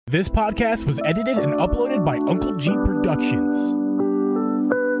This podcast was edited and uploaded by Uncle G Productions.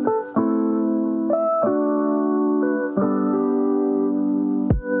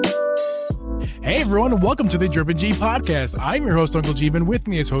 Hey everyone, and welcome to the Drip and G Podcast. I'm your host, Uncle G, and with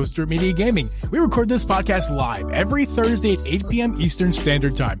me is host Drip Media Gaming. We record this podcast live every Thursday at 8 p.m. Eastern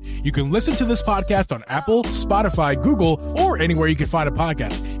Standard Time. You can listen to this podcast on Apple, Spotify, Google, or anywhere you can find a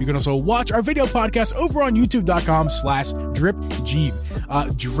podcast. You can also watch our video podcast over on youtube.com/DripG.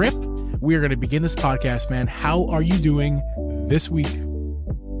 Drip, we are going to begin this podcast, man. How are you doing this week?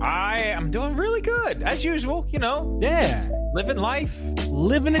 I am doing really good, as usual, you know. Yeah. Living life.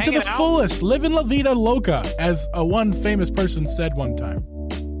 Living it to the fullest. Living La Vida Loca, as a one famous person said one time.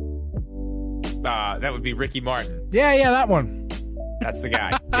 That would be Ricky Martin. Yeah, that one. That's the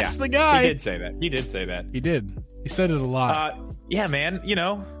guy. That's the guy. He did say that. He did. He said it a lot. Yeah, man, you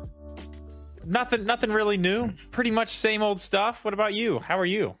know, nothing really new. Pretty much same old stuff. What about you? How are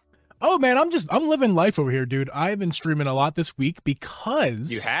you? Oh man, I'm living life over here, dude. I've been streaming a lot this week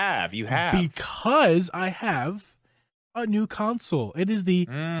because you have because I have a new console. It is the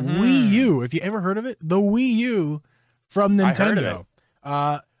Wii U. Have you ever heard of it? The Wii U from Nintendo. I heard of it.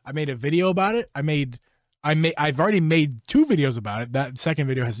 I made a video about it. I've already made 2 videos about it. That second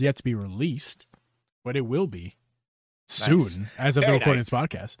video has yet to be released, but it will be soon as of the recording this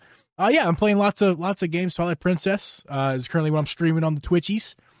podcast. Yeah, I'm playing lots of games. Twilight Princess is currently what I'm streaming on the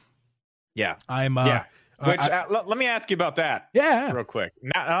Twitchies. Yeah, I'm. Let me ask you about that. Yeah, real quick.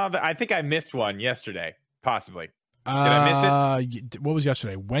 Now, I think I missed one yesterday, possibly. Did I miss it? What was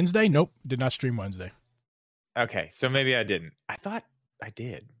yesterday? Wednesday? Nope, did not stream Wednesday. Okay, so maybe I didn't. I thought I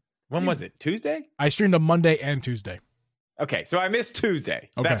did. When was it? Tuesday? I streamed on Monday and Tuesday. Okay, so I missed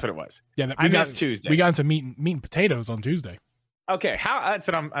Tuesday. Okay. That's what it was. Yeah, I missed Tuesday. We got into meat and potatoes on Tuesday. Okay, that's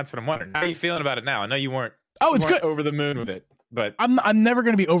what I'm wondering. How are you feeling about it now? I know you weren't. Oh, it's good. Over the moon with it, but I'm never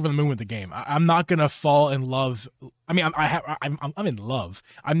gonna be over the moon with the game. I'm not gonna fall in love. I mean, I'm in love.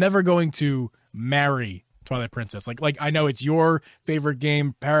 I'm never going to marry Twilight Princess. Like I know it's your favorite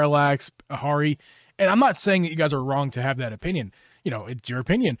game, Parallax, Ahari, and I'm not saying that you guys are wrong to have that opinion. You know, it's your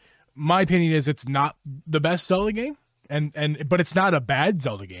opinion. My opinion is it's not the best Zelda game, but it's not a bad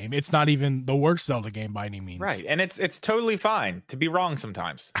Zelda game. It's not even the worst Zelda game by any means. Right, and it's totally fine to be wrong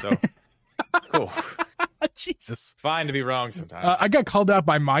sometimes. So cool. Jesus, fine to be wrong sometimes. I got called out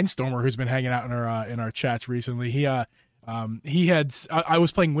by Mindstormer, who's been hanging out in our chats recently. I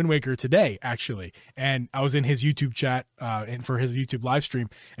was playing Wind Waker today, actually, and I was in his YouTube chat and for his YouTube live stream,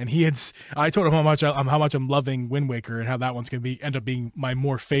 and I told him how much I'm loving Wind Waker and how that one's gonna end up being my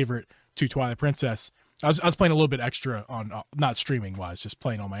more favorite to Twilight Princess. I was playing a little bit extra on not streaming wise, just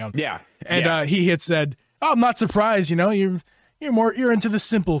playing on my own. Yeah, and he had said, "Oh, I'm not surprised. You know, you're into the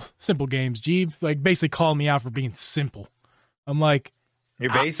simple games, G." Like basically calling me out for being simple. I'm like,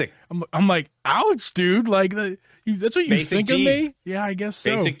 you're basic. I'm like, ouch, dude. Like that's what you basic think G. of me? Yeah, I guess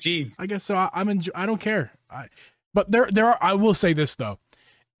so. Basic G. I guess so. I don't care. But there are. I will say this though,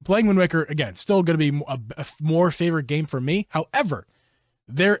 playing Wind Waker again, still going to be a more favorite game for me. However,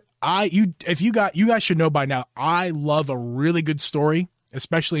 you guys should know by now, I love a really good story,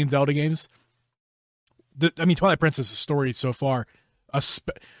 especially in Zelda games. Twilight Princess's story so far,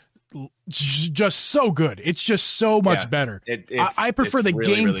 just so good. It's just so much better. I prefer the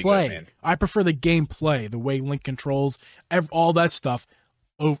gameplay. Really good, I prefer the gameplay, the way Link controls, all that stuff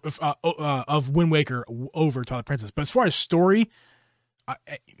of Wind Waker over Twilight Princess. But as far as story,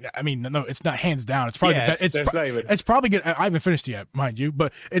 no, it's not hands down. It's probably it's probably good. I haven't finished it yet, mind you,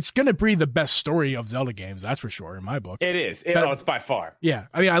 but it's going to be the best story of Zelda games. That's for sure in my book. It is. It's by far. Yeah,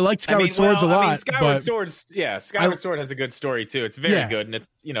 I like Skyward Swords a lot. Skyward Sword has a good story too. It's very good, and it's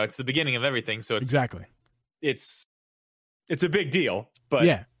the beginning of everything. So exactly, it's a big deal. But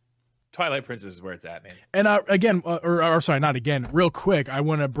yeah, Twilight Princess is where it's at, man. And not again. Real quick, I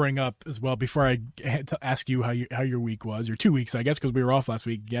want to bring up as well before I ask you how your week was, your 2 weeks, I guess, because we were off last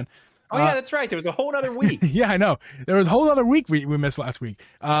week again. Oh yeah, that's right. There was a whole other week. Yeah, I know. There was a whole other week we missed last week.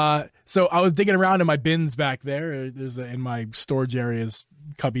 So I was digging around in my bins back there. There's in my storage areas,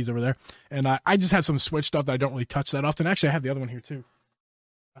 cubbies over there, and I just have some Switch stuff that I don't really touch that often. Actually, I have the other one here too.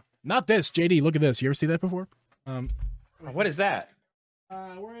 Not this, JD. Look at this. You ever see that before? What is that?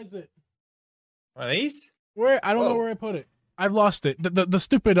 Where is it? One of these? Where? I don't know where I put it. I've lost it. The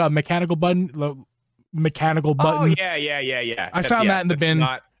stupid mechanical button. Oh yeah. I found that in the bin.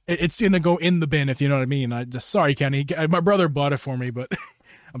 It's in the bin, if you know what I mean. Sorry, Kenny. My brother bought it for me, but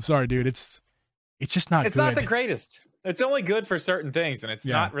I'm sorry, dude. It's just not. It's good. not the greatest. It's only good for certain things, and it's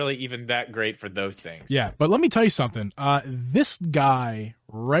Yeah. not really even that great for those things. Yeah, but let me tell you something. This guy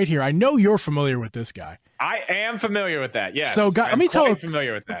right here, I know you're familiar with this guy. I am familiar with that. Yes. So, let me tell you.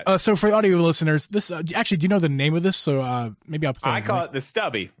 Familiar with that. So, for the audio listeners, this actually, do you know the name of this? So, maybe I'll. I call it the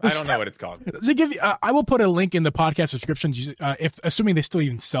Stubby. I don't know what it's called. To give you, I will put a link in the podcast description, if assuming they still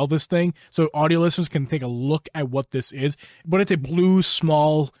even sell this thing, so audio listeners can take a look at what this is. But it's a blue,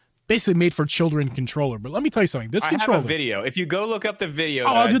 small, basically made for children controller. But let me tell you something. This controller. I have a video. If you go look up the video,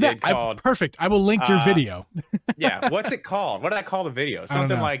 I'll do that. Called, perfect. I will link your video. Yeah. What's it called? What did I call the video?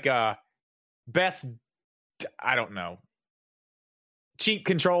 Something like best. I don't know. Cheap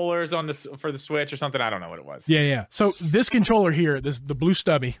controllers for the Switch or something. I don't know what it was. Yeah. So this controller here, the blue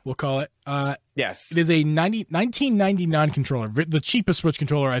stubby, we'll call it. Yes. It is a 1999 controller, the cheapest Switch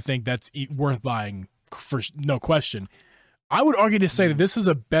controller I think that's worth buying, for no question. I would argue to say that this is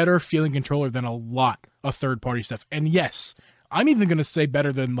a better feeling controller than a lot of third-party stuff. And yes, I'm even going to say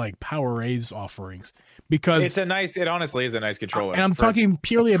better than like PowerA's offerings, because it honestly is a nice controller. And I'm talking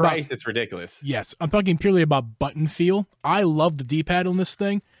purely about price. It's ridiculous. Yes, I'm talking purely about button feel. I love the D-pad on this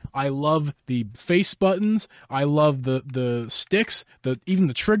thing. I love the face buttons. I love the sticks. Even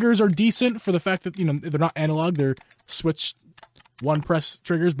the triggers are decent for the fact that they're not analog. They're switch one press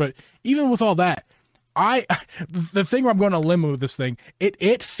triggers. But even with all that, the thing where I'm going to limit with this thing,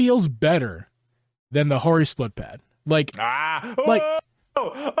 it feels better than the Hori split pad. If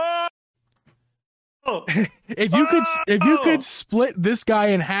you could split this guy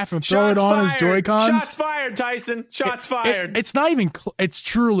in half and throw it on his Joy-Cons. Shots fired, Tyson. Shots fired. It's not even. It's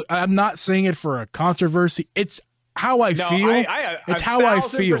true. I'm not saying it for a controversy. It's how I feel. It's how I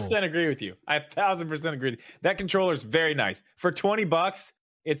feel. 1,000% agree with you. I 1,000% agree with you. That controller is very nice. For $20,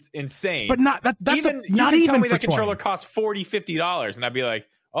 it's insane. But not that. That's even, not even tell me for that controller costs $40, $50, and I'd be like,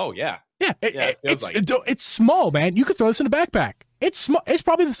 oh yeah. Yeah, it's small, man. You could throw this in a backpack. It's small. It's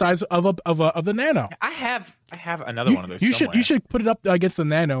probably the size of the Nano. I have another one of those. You should put it up against the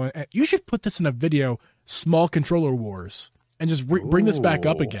Nano. You should put this in a video, small controller wars, and just bring this back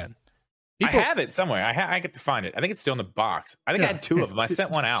up again. I have it somewhere. I get to find it. I think it's still in the box. I think I had two of them. I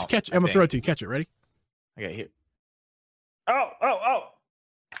sent one out. I'm gonna throw it to you. Catch it. Ready? I got here.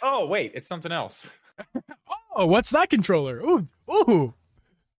 Oh! Wait, it's something else. Oh, what's that controller? Ooh!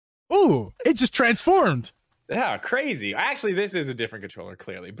 It just transformed. Yeah, crazy. Actually, this is a different controller,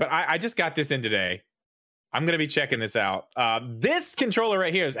 clearly. But I just got this in today. I'm going to be checking this out. This controller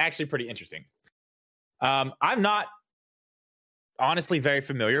right here is actually pretty interesting. I'm not honestly very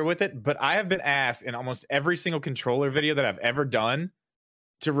familiar with it, but I have been asked in almost every single controller video that I've ever done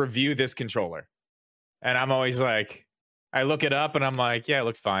to review this controller. And I'm always like, I look it up and I'm like, yeah, it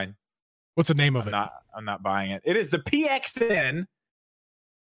looks fine. What's the name of it? I'm not buying it. It is the PXN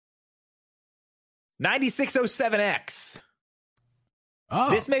 9607X.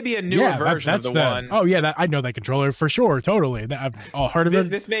 Oh, this may be a newer version of the one. Oh yeah, I know that controller for sure. Totally, I've all heard of it.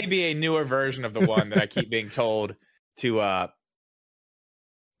 This may be a newer version of the one that I keep being told to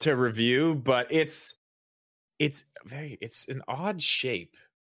review, but it's an odd shape.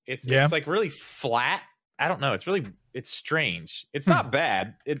 It's like really flat. I don't know. It's strange. It's not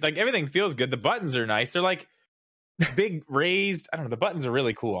bad. It like everything feels good. The buttons are nice. They're like big raised. I don't know. The buttons are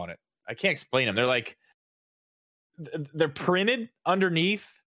really cool on it. I can't explain them. They're printed underneath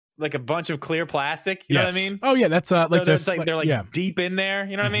like a bunch of clear plastic. You know what I mean? Oh yeah, that's they're deep in there.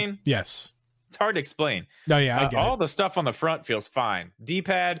 You know what I mean? Yes. It's hard to explain. No, yeah, I get all it. the stuff on the front feels fine.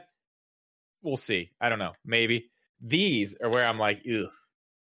 D-pad, we'll see. I don't know. Maybe these are where I'm like, ew.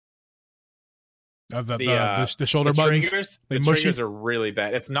 The shoulder buttons. The triggers are really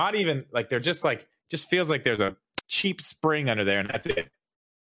bad. It's not even like they're just feels like there's a cheap spring under there, and that's it.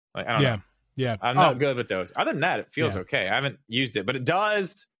 Like I don't know. Yeah, I'm not good with those. Other than that, it feels okay. I haven't used it, but it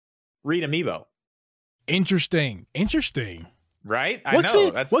does read Amiibo. Interesting. Right? What's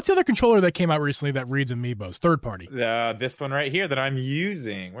the other controller that came out recently that reads Amiibos? Third party. This one right here that I'm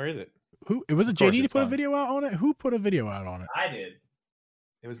using. Where is it? Was it JD to put a video out on it? Who put a video out on it? I did.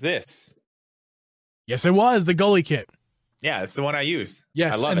 It was this. Yes, it was the Gully kit. Yeah, it's the one I use.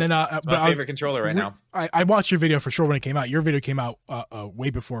 Yes, I love and it. then it's my favorite controller right now. I watched your video for sure when it came out. Your video came out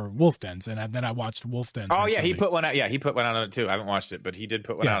way before Wolf Dens, and then I watched Wolf Dens. Oh recently. Yeah, he put one out. Yeah, he put one out on it too. I haven't watched it, but he did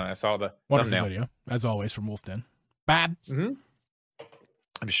put one out, and I saw the wonderful thumbnail. video as always from Wolf Den. Bad. Mm-hmm.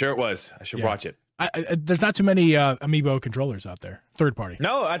 I'm sure it was. I should watch it. There's not too many Amiibo controllers out there. Third party.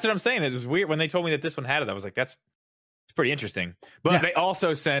 No, that's what I'm saying. It was weird when they told me that this one had it. I was like, it's pretty interesting. But they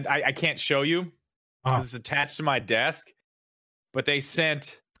also sent. I can't show you. This is attached to my desk. But they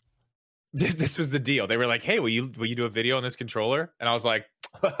sent. This was the deal. They were like, "Hey, will you do a video on this controller?" And I was like,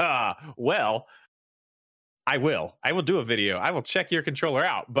 "Well, I will do a video. I will check your controller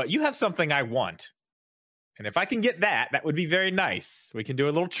out, but you have something I want. And if I can get that, that would be very nice. We can do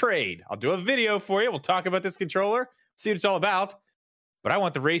a little trade. I'll do a video for you. We'll talk about this controller, see what it's all about. But I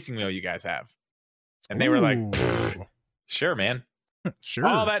want the racing wheel you guys have. And they were like, sure, man. Sure.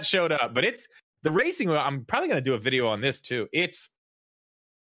 All that showed up. But it's the racing wheel. I'm probably going to do a video on this too. It's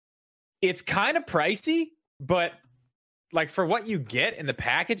kind of pricey, but like for what you get in the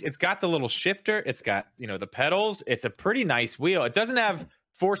package, it's got the little shifter. It's got, the pedals. It's a pretty nice wheel. It doesn't have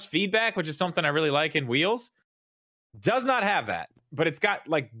force feedback, which is something I really like in wheels. Does not have that, but it's got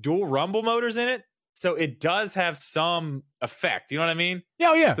like dual rumble motors in it. So it does have some effect. You know what I mean? Yeah,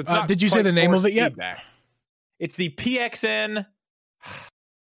 oh, yeah. So did you say the name of it yet? Feedback. It's the PXN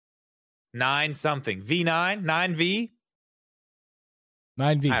 9 something. V9? 9V?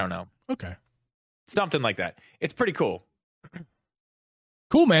 9V. I don't know. Okay. Something like that. It's pretty cool.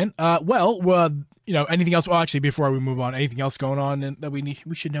 Cool, man. Anything else? Well, actually, before we move on, anything else going on that we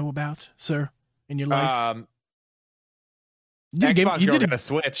should know about, sir, in your life? You did a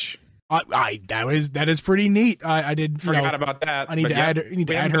Switch. That is pretty neat. I did forgot about that. I need to add. You need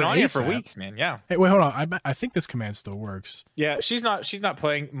to add her on ASAP. here for weeks, man. Yeah. Hey, wait, hold on. I think this command still works. Yeah, she's not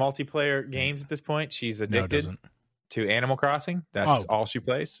playing multiplayer games at this point. She's addicted to Animal Crossing. That's all she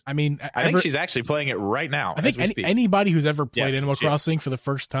plays. I mean, I think she's actually playing it right now. I think anybody who's ever played Animal Crossing for the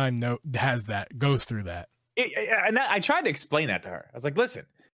first time goes through that. I tried to explain that to her. I was like, listen,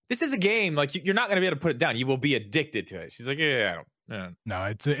 this is a game. Like you're not going to be able to put it down. You will be addicted to it. She's like, yeah, I don't. No,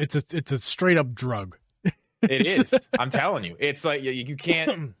 it's a straight up drug. It is. I'm telling you, it's like you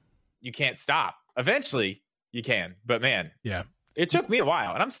can't stop. Eventually, you can, but man, yeah, it took me a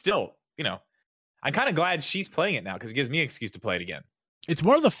while, and I'm still, I'm kind of glad she's playing it now because it gives me an excuse to play it again. It's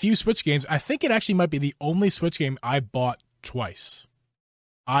one of the few Switch games. I think it actually might be the only Switch game I bought twice.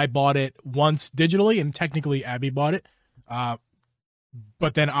 I bought it once digitally, and technically Abby bought it,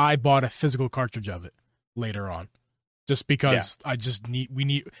 but then I bought a physical cartridge of it later on. Just because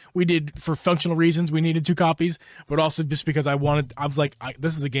we did for functional reasons, we needed 2 copies, but also just because I was like,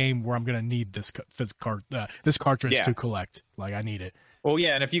 this is a game where I'm going to need this cartridge to collect. Like, I need it. Well,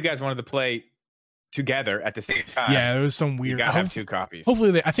 yeah, and if you guys wanted to play together at the same time, yeah, there was some weird. You gotta have 2 copies.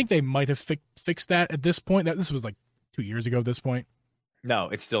 Hopefully, I think they might have fixed that at this point. This was like 2 years ago at this point. No,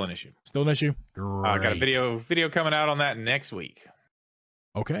 it's still an issue. Still an issue? I got a video coming out on that next week.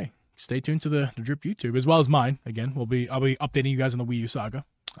 Okay. Stay tuned to the Drip YouTube as well as mine. Again, I'll be updating you guys on the Wii U saga.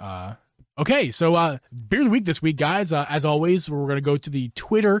 Okay, so Beer of the Week this week, guys. As always, we're going to go to the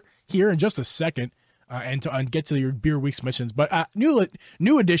Twitter here in just a second and get to your Beer Week submissions. But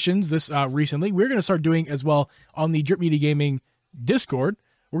new additions this recently, we're going to start doing as well on the Drip Media Gaming Discord.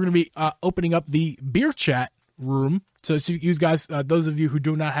 We're going to be opening up the beer chat room. So you guys, those of you who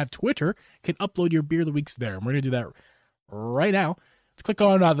do not have Twitter, can upload your Beer of the Weeks there. And we're going to do that right now. Let's click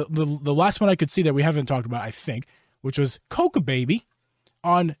on the last one I could see that we haven't talked about, I think, which was Coca Baby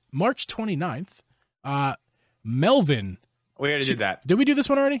on March 29th. Melvin. We already did that. Did we do this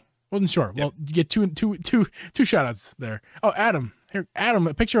one already? Wasn't sure. Yep. Well, you get two shout outs there. Oh, Adam. Here, Adam,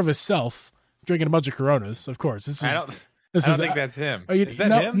 a picture of himself drinking a bunch of Coronas, of course. I don't think that's him. Is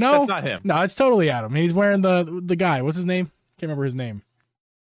that him? No, that's not him. No, it's totally Adam. He's wearing the guy. What's his name? Can't remember his name.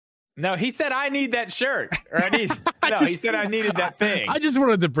 No, he said I need that shirt. Or he said I needed that thing. I just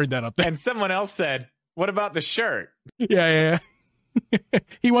wanted to bring that up there. And someone else said, what about the shirt? Yeah.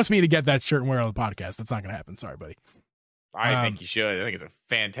 He wants me to get that shirt and wear it on the podcast. That's not going to happen. Sorry, buddy. I think you should. I think it's a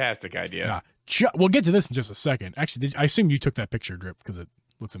fantastic idea. We'll get to this in just a second. Actually, I assume you took that picture, Drip, because it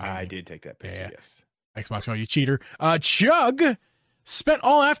looks amazing. I did take that picture, yes. Xbox, oh, you cheater. Chug spent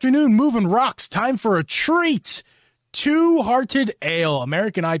all afternoon moving rocks. Time for a treat. Two Hearted Ale,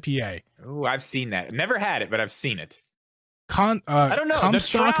 American IPA. Oh, I've seen that. Never had it, but I've seen it. I don't know. Comstock,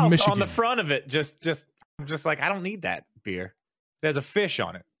 the trout Michigan. On the front of it, just like, I don't need that beer. It has a fish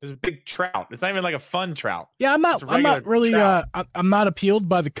on it. There's a big trout. It's not even like a fun trout. Yeah, I'm not really. I'm not appealed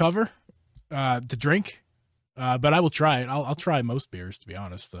by the cover to drink, but I will try it. I'll try most beers, to be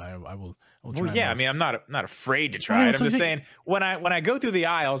honest. I will try. Well, yeah, most. I mean, I'm not afraid to try it. I'm just saying when I go through the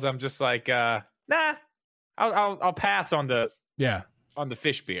aisles, I'm just like, nah. I'll pass on the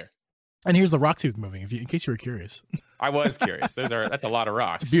fish beer. And here's the rock tooth moving. In case you were curious, I was curious. That's a lot of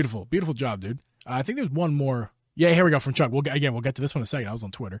rocks. It's beautiful job, dude. I think there's one more. Yeah, here we go from Chug. We'll get to this one in a second. I was on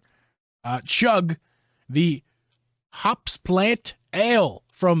Twitter. Chug, the Hops Plant Ale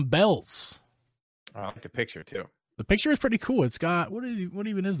from Bell's. I like the picture too. The picture is pretty cool. It's got what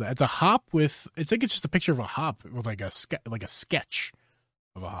even is that? It's a hop with. It's like it's just a picture of a hop with like a sketch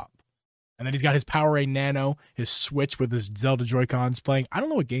of a hop. And then he's got his Powerade Nano, his Switch with his Zelda Joy-Cons playing. I don't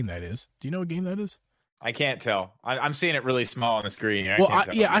know what game that is. Do you know what game that is? I can't tell. I'm seeing it really small on the screen.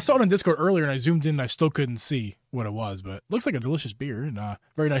 I saw it on Discord earlier, and I zoomed in, and I still couldn't see what it was, but it looks like a delicious beer, and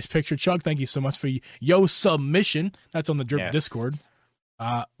very nice picture. Chug, thank you so much for your submission. That's on the Drip Discord.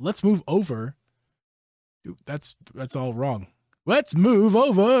 Let's move over. Dude, that's all wrong. Let's move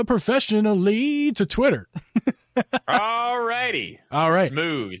over professionally to Twitter. Alrighty. All right.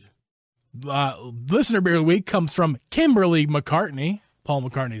 Smooth. Listener Beer of the Week comes from Kimberly McCartney, Paul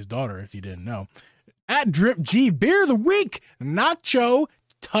McCartney's daughter, if you didn't know. At Drip G, Beer of the Week, nacho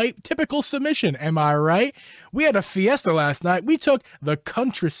type typical submission. Am I right? We had a fiesta last night. We took the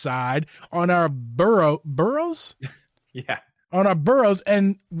countryside on our burros? Yeah. On our burros,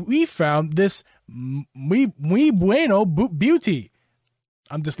 and we found this muy bueno beauty.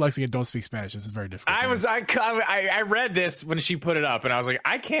 I'm dyslexic and don't speak Spanish. This is very difficult. I read this when she put it up, and I was like,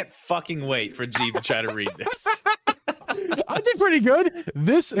 I can't fucking wait for G to try to read this. I did pretty good.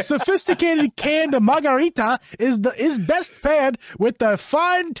 This sophisticated canned margarita is best paired with the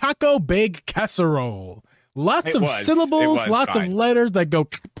fine taco big casserole. Lots of syllables, lots of letters that go.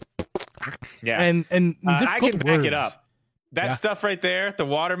 Yeah, and I can back words. it up. That stuff right there, the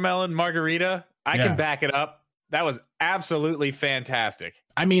watermelon margarita, I can back it up. That was absolutely fantastic.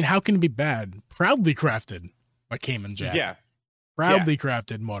 I mean, how can it be bad? Proudly crafted by Cayman Jack. Yeah. Proudly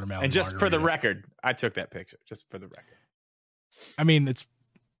crafted watermelon. And just margarita. for the record, I took that picture. Just for the record. I mean, it's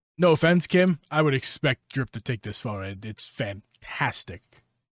no offense, Kim. I would expect Drip to take this photo. It's fantastic.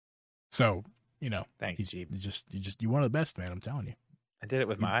 So, thanks, Jeep. You're one of the best, man. I'm telling you. I did it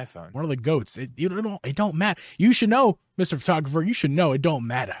with my iPhone. One of the goats. It don't matter. You should know, Mr. Photographer. You should know it don't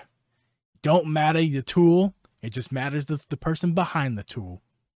matter. Don't matter the tool. It just matters the person behind the tool.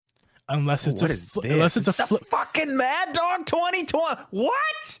 Unless it's the fucking Mad Dog 2020.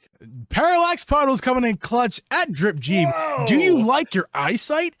 What? Parallax Puddles coming in clutch at Drip G. Whoa. Do you like your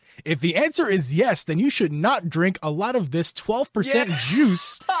eyesight? If the answer is yes, then you should not drink a lot of this 12%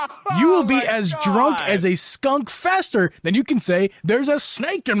 juice. You will be as drunk as a skunk faster than you can say, there's a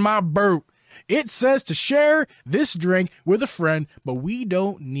snake in my boot. It says to share this drink with a friend, but we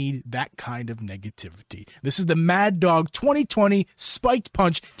don't need that kind of negativity. This is the Mad Dog 2020 Spiked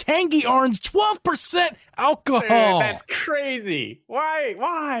Punch Tangy Orange 12% alcohol. Dude, that's crazy.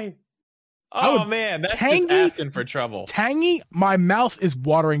 Why? Oh, man, that's just asking for trouble. Tangy? My mouth is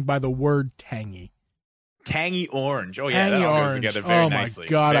watering by the word tangy. Tangy orange. Oh, tangy yeah, that all orange. goes together very nicely.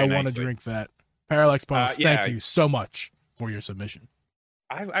 Oh, my God, very I want to drink that. Parallax Puddles, thank you so much for your submission.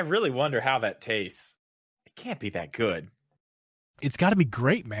 I really wonder how that tastes. It can't be that good. It's got to be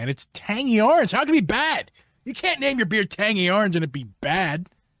great, man. It's tangy orange. How can it be bad? You can't name your beer tangy orange and it be bad.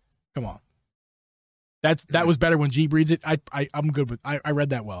 Come on. That was better when G reads it. I'm good with. I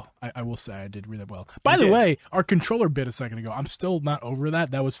read that well. I will say I did read that well. By the way, our controller bit a second ago. I'm still not over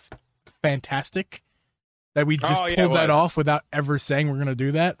that. That was fantastic. That we just pulled that off without ever saying we're gonna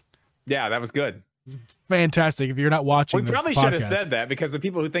do that. Yeah, that was good. Fantastic. If you're not watching, we probably should have said that because the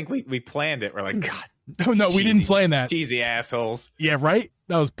people who think we planned it were like, God. No, we didn't plan that. Cheesy assholes. Yeah, right.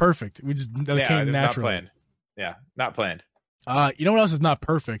 That was perfect. We just came naturally. Not planned. Yeah, not planned. You know what else is not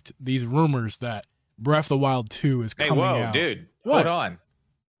perfect? These rumors that Breath of the Wild 2 is coming out. Dude. What? Hold on.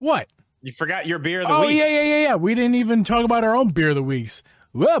 What? You forgot your beer of the week. Oh, yeah. We didn't even talk about our own beer of the weeks.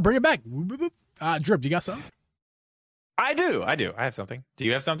 Well, bring it back. Drip, do you got something? I do. I have something. Do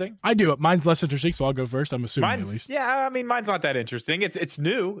you have something? I do. Mine's less interesting, so I'll go first. I'm assuming at least. Yeah, I mean, mine's not that interesting. It's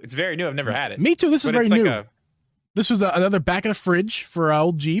new. It's very new. I've never had it. Me too. This is very new. This was another back in the fridge for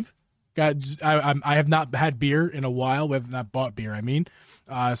old Jeep. I have not had beer in a while. We have not bought beer. I mean,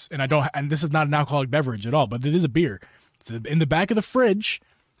 and I don't. And this is not an alcoholic beverage at all, but it is a beer. It's in the back of the fridge,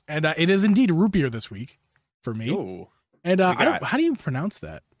 and it is indeed a root beer this week for me. Ooh. And how do you pronounce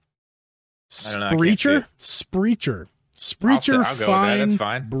that? Spreacher. Spreacher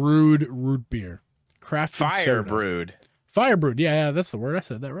fine brewed root beer. Crafted brewed. Fire brewed. Yeah, that's the word. I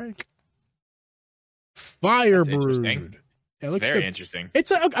said that right. Fire brewed. Yeah, it looks very interesting.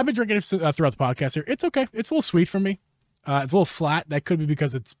 I've been drinking it throughout the podcast here. It's okay. It's a little sweet for me. It's a little flat. That could be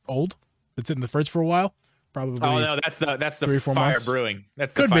because it's old. It's in the fridge for a while. Probably. Oh no, that's the 3 or 4 fire months. brewing.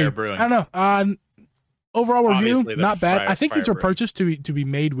 That's could the fire be. brewing. I don't know. Overall review, not bad. I think these are brewing. purchased to be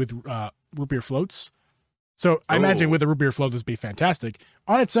made with root beer floats. So I imagine with a root beer float, this would be fantastic.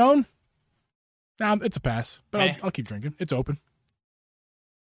 On its own, it's a pass. But I'll keep drinking. It's open.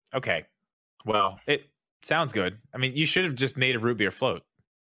 Okay. Well, it sounds good. I mean, you should have just made a root beer float.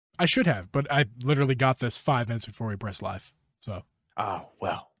 I should have, but I literally got this 5 minutes before we pressed live. So. Oh,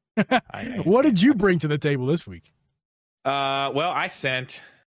 well. What did you bring to the table this week? Well, I sent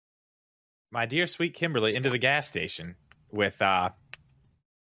my dear sweet Kimberly into the gas station with,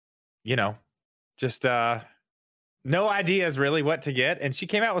 Just no ideas really what to get, and she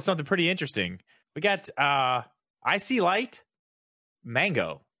came out with something pretty interesting. We got Icy Light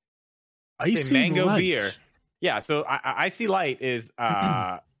Mango. Icy mango Light. beer. Yeah, so Icy Light is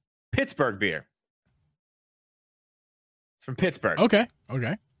Pittsburgh beer. It's from Pittsburgh. Okay.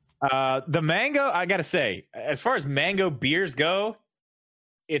 The mango, I gotta say, as far as mango beers go,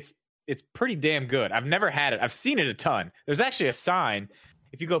 it's pretty damn good. I've never had it. I've seen it a ton. There's actually a sign.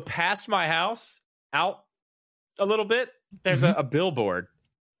 If you go past my house, out a little bit, there's a billboard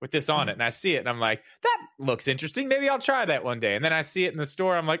with this on it, and I see it, and I'm like, that looks interesting. Maybe I'll try that one day. And then I see it in the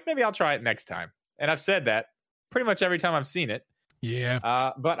store. I'm like, maybe I'll try it next time. And I've said that pretty much every time I've seen it.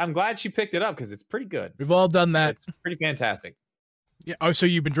 Yeah. But I'm glad she picked it up because it's pretty good. We've all done that. It's pretty fantastic. Yeah. Oh, so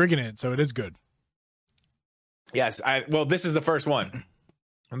you've been drinking it, so it is good. Yes. Well, this is the first one.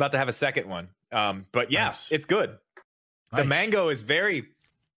 I'm about to have a second one. But yeah, Nice. It's good. The Nice. mango is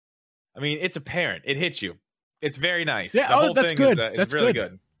it's apparent. It hits you. It's very nice. Yeah, The whole that's thing good. Is That's really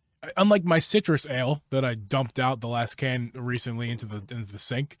good. good. Unlike my citrus ale that I dumped out the last can recently into the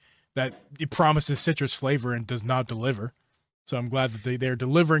sink, that it promises citrus flavor and does not deliver. So I'm glad that they're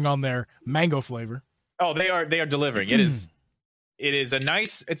delivering on their mango flavor. Oh, they are delivering. It is a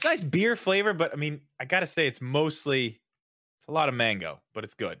nice beer flavor, but I mean, I gotta say it's a lot of mango, but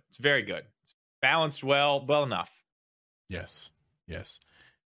it's good. It's very good. It's balanced well enough. Yes.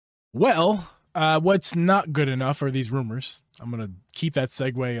 Well, what's not good enough are these rumors. I'm gonna keep that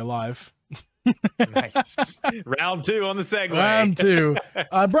segue alive. Nice. Round 2 on the segue. Round 2.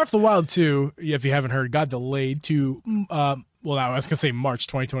 Breath of the Wild 2, if you haven't heard, got delayed to I was gonna say March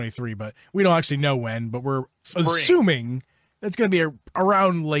 2023, but we don't actually know when. But we're assuming it's gonna be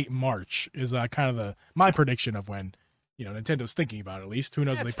around late March. Is kind of my prediction of when Nintendo's thinking about it. At least who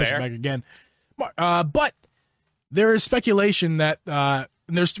knows if they push it back again. But there is speculation that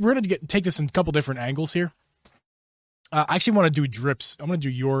we're gonna take this in a couple different angles here. I actually want to do drips. I'm going to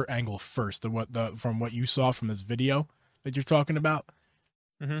do your angle first, from what you saw from this video that you're talking about.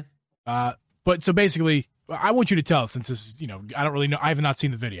 Mm-hmm. But so basically, I want you to tell, since this is, I don't really know. I have not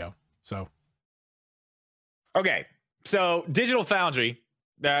seen the video. So. Okay. So Digital Foundry,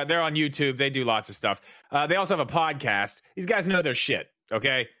 they're on YouTube. They do lots of stuff. They also have a podcast. These guys know their shit.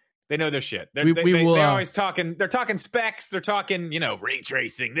 Okay. They know their shit. They're always talking. They're talking specs. They're talking, ray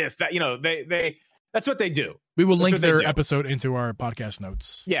tracing, this, that, that's what they do. We will link their episode into our podcast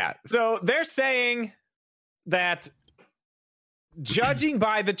notes. Yeah. So they're saying that, judging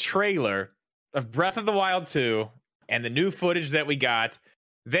by the trailer of Breath of the Wild 2 and the new footage that we got,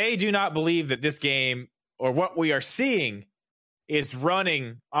 they do not believe that this game or what we are seeing is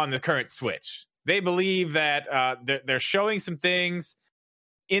running on the current Switch. They believe that they're showing some things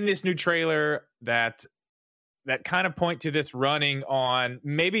in this new trailer that kind of point to this running on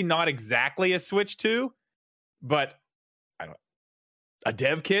maybe not exactly a Switch 2, but a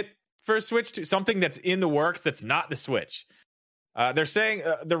dev kit for a Switch 2, something that's in the works that's not the Switch. They're saying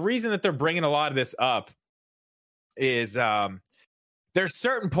the reason that they're bringing a lot of this up is there's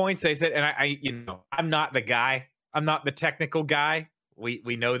certain points they said, and I'm not the guy, I'm not the technical guy.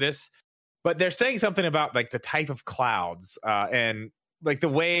 We know this, but they're saying something about like the type of clouds and like the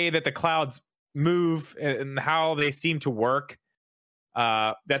way that the clouds move and how they seem to work,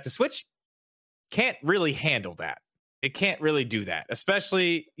 that the Switch can't really handle that. It can't really do that,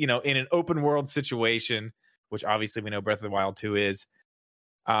 especially in an open world situation, which obviously we know Breath of the Wild 2 is,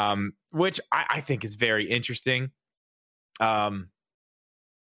 which I think is very interesting. I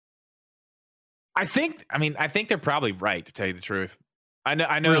think they're probably right, to tell you the truth. I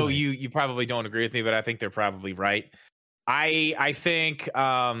know really? you probably don't agree with me, but I think they're probably right. I think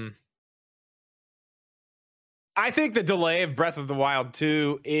the delay of Breath of the Wild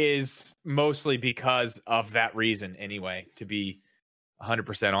 2 is mostly because of that reason anyway, to be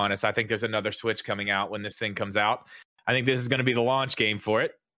 100% honest. I think there's another Switch coming out when this thing comes out. I think this is going to be the launch game for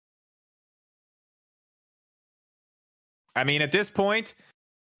it. I mean, at this point,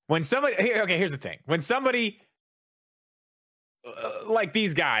 when somebody... here's the thing. When somebody like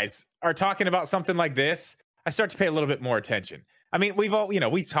these guys are talking about something like this, I start to pay a little bit more attention. I mean,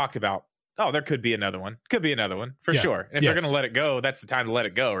 we've talked about, there could be another one. Could be another one, for sure. And if they're going to let it go, that's the time to let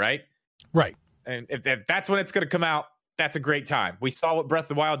it go, right? Right. And if that's when it's going to come out, that's a great time. We saw what Breath of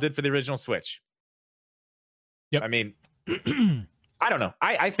the Wild did for the original Switch. Yep. I mean, I don't know.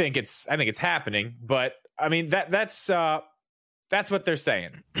 I think it's happening, but I mean that's what they're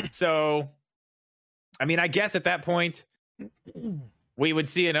saying. So, I mean, I guess at that point we would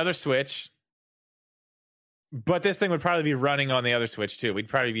see another Switch. But this thing would probably be running on the other Switch too. We'd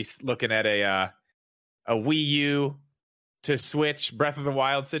probably be looking at a Wii U to Switch Breath of the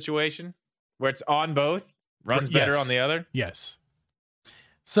Wild situation. where it's on both, runs better on the other. Yes.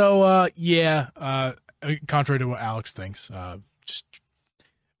 So contrary to what Alex thinks, just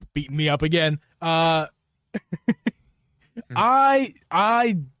beating me up again. I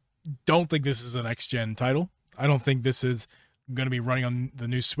don't think this is a next gen title. I don't think this is going to be running on the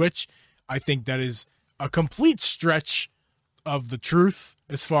new Switch. I think that is a complete stretch of the truth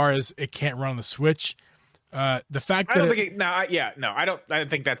as far as it can't run on the Switch. The fact that I don't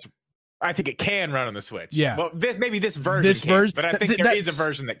think that's. I think it can run on the Switch. Yeah. Well, this version, but I think there is a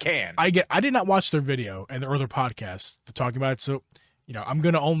version that can. I did not watch their video or their podcast talking about it, so I'm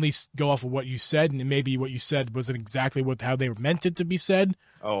going to only go off of what you said, and maybe what you said wasn't exactly how they meant it to be said.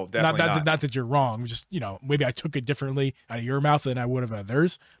 Oh, definitely not. Not that you're wrong. Just, maybe I took it differently out of your mouth than I would have out of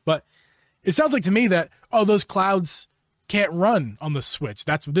theirs. But it sounds like to me that, those clouds can't run on the Switch.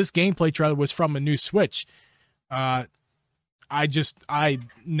 That's what this gameplay trailer was from, a new Switch.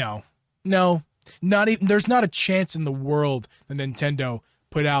 No, not even. There's not a chance in the world that Nintendo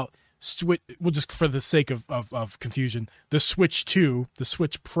put out Switch. Well, just for the sake of confusion, the Switch 2, the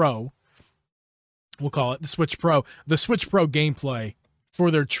Switch Pro. We'll call it the Switch Pro gameplay for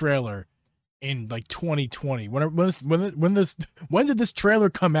their trailer in like 2020. When did this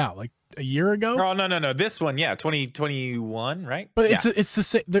trailer come out? Like a year ago? Oh no. This one, 2021, right? But it's the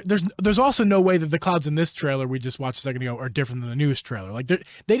same. There's also no way that the clouds in this trailer we just watched a second ago are different than the newest trailer. Like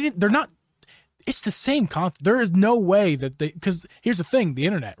they're not. It's the same content. There is no way that because here's the thing, the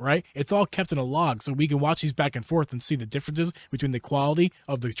internet, right? It's all kept in a log, so we can watch these back and forth and see the differences between the quality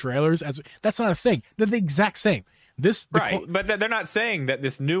of the trailers. That's not a thing. They're the exact same. But they're not saying that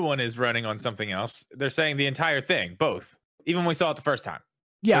this new one is running on something else. They're saying the entire thing, both. Even when we saw it the first time.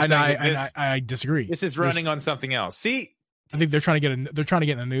 Yeah, I disagree. This is running on something else. See, I think they're trying to get in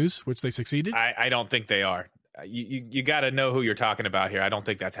the news, which they succeeded. I don't think they are. You got to know who you're talking about here. I don't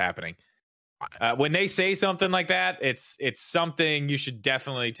think that's happening. When they say something like that, it's something you should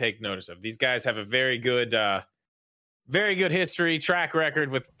definitely take notice of. These guys have a very good history, track record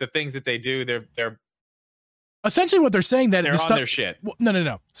with the things that they do. They're essentially what they're saying that they're on their shit.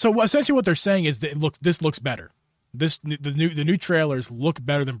 No. So essentially what they're saying is that this looks better. The new trailers look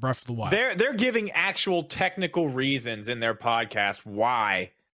better than Breath of the Wild. They're giving actual technical reasons in their podcast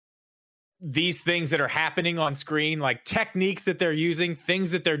why these things that are happening on screen, like techniques that they're using,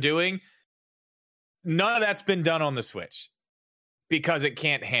 things that they're doing. None of that's been done on the Switch because it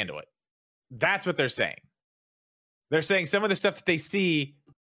can't handle it. That's what they're saying. They're saying some of the stuff that they see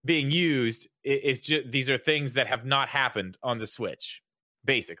being used is just these are things that have not happened on the Switch,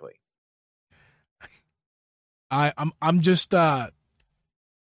 basically. I'm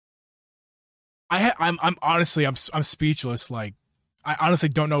honestly I'm speechless. Like, I honestly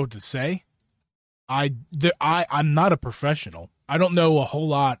don't know what to say. I'm not a professional. I don't know a whole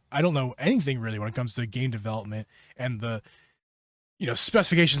lot. I don't know anything really when it comes to game development and the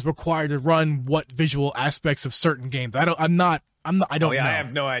specifications required to run what visual aspects of certain games. I don't know. I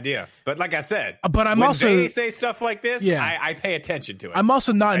have no idea. But like I said, but when they say stuff like this, I pay attention to it. I'm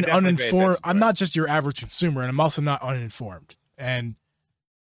also not an uninformed. I'm not just your average consumer, and I'm also not uninformed. And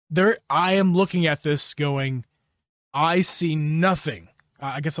I am looking at this going, I see nothing.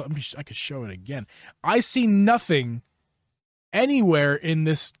 I guess I could show it again. I see nothing anywhere in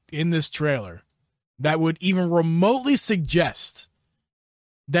this trailer that would even remotely suggest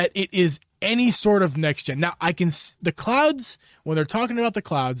that it is any sort of next gen. Now, the clouds, when they're talking about the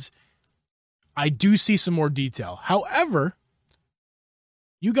clouds, I do see some more detail. However,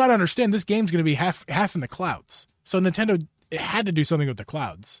 you got to understand this game's going to be half in the clouds. So Nintendo, it had to do something with the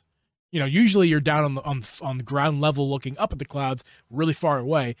clouds. Usually you're down on the ground level looking up at the clouds really far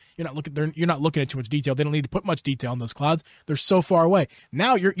away. You're not looking at too much detail. They don't need to put much detail on those clouds. They're so far away.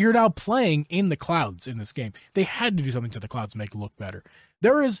 Now you're now playing in the clouds in this game. They had to do something to the clouds to make it look better.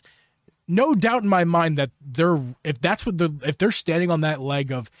 There is no doubt in my mind that if they're standing on that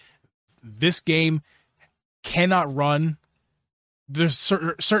leg of this game cannot run, there's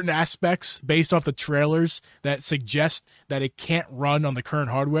certain aspects based off the trailers that suggest that it can't run on the current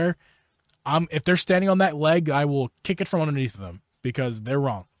hardware. If they're standing on that leg, I will kick it from underneath them because they're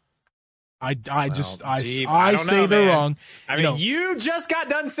wrong. I say they're wrong. I mean, you just got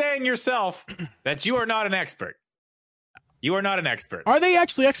done saying yourself that you are not an expert. You are not an expert. Are they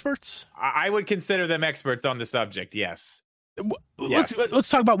actually experts? I would consider them experts on the subject. Yes. Let's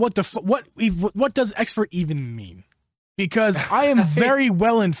talk about what does expert even mean? Because I am very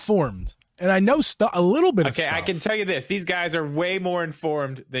well informed. And I know a little bit of stuff. Okay, I can tell you this. These guys are way more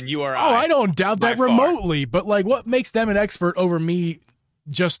informed than you are. I don't doubt that remotely. But, what makes them an expert over me,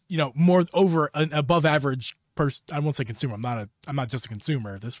 just, more over an above average I won't say consumer. I'm not just a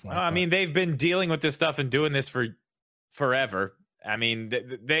consumer at this point. I mean, they've been dealing with this stuff and doing this for forever. I mean,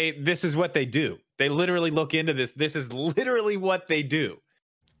 this is what they do. They literally look into this. This is literally what they do.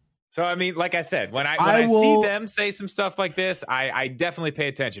 So, I mean, like I said, when I see them say some stuff like this, I definitely pay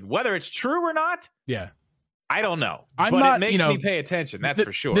attention. Whether it's true or not, I don't know. It makes me pay attention. That's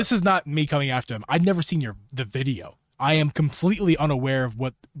for sure. This is not me coming after him. I've never seen the video. I am completely unaware of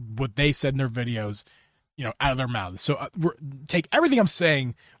what they said in their videos, out of their mouths. So take everything I'm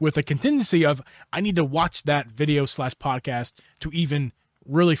saying with a contingency of I need to watch that video / podcast to even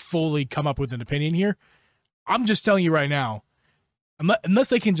really fully come up with an opinion here. I'm just telling you right now, unless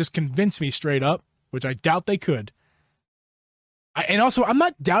they can just convince me straight up, which I doubt they could. And also, I'm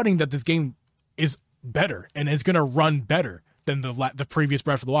not doubting that this game is better and is going to run better than the previous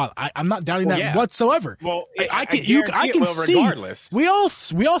Breath of the Wild. I'm not doubting that whatsoever. Well, I can see. Regardless. We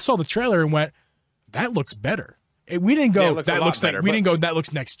all saw the trailer and went, "That looks better." We didn't go, "That looks better." We didn't go, "That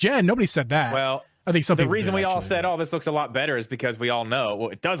looks next gen." Nobody said that. Well, I think the reason we all said, "Oh, this looks a lot better," is because we all know, well,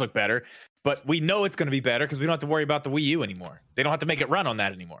 it does look better, but we know it's going to be better because we don't have to worry about the Wii U anymore. They don't have to make it run on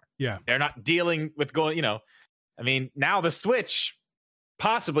that anymore. Yeah, they're not dealing with going. I mean, now the Switch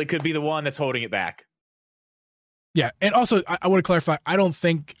possibly could be the one that's holding it back. Yeah, and also I want to clarify. I'm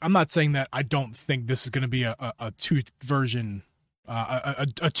not saying that I don't think this is going to be a two version, a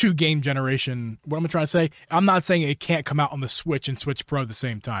 2 game generation. What am I trying to say? I'm not saying it can't come out on the Switch and Switch Pro at the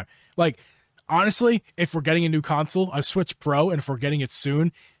same time. Like, honestly, if we're getting a new console, a Switch Pro, and if we're getting it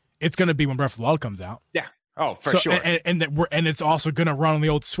soon, it's going to be when Breath of the Wild comes out. Yeah. Oh, for sure. And it's also going to run on the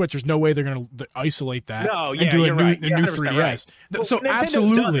old Switch. There's no way they're going to isolate that and do a new 3DS. Right. Well, so Nintendo's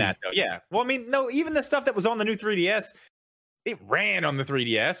absolutely. done that, though. Yeah. Well, I mean, no, even the stuff that was on the new 3DS, it ran on the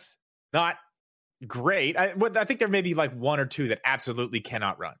 3DS. Not great. I think there may be like 1 or 2 that absolutely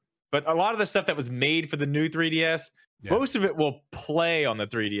cannot run. But a lot of the stuff that was made for the new 3DS, most of it will play on the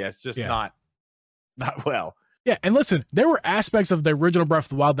 3DS, just not well. Yeah, and listen, there were aspects of the original Breath of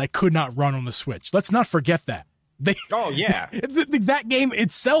the Wild that could not run on the Switch. Let's not forget that. That game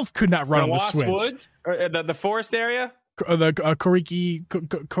itself could not run on the Switch. The Lost Woods? Or the forest area? The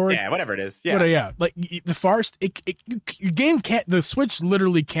Koriki... Yeah, whatever it is. Yeah. Like, the forest, your game can't... The Switch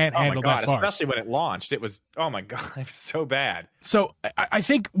literally can't handle that forest. Especially when it launched. It was... Oh, my God. It was so bad. So, I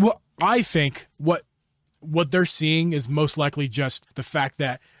think what they're seeing is most likely just the fact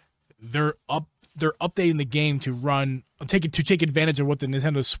that they're updating the game to take advantage of what the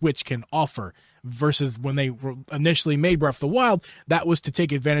Nintendo Switch can offer versus when they initially made Breath of the Wild, that was to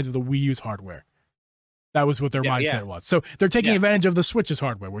take advantage of the Wii U's hardware. That was what their mindset was. So they're taking advantage of the Switch's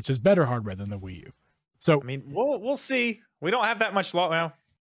hardware, which is better hardware than the Wii U. So I mean, we'll see. We don't have that much longer. Well,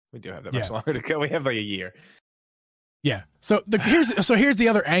 we do have that much longer to go. We have like a year. Yeah. So here's the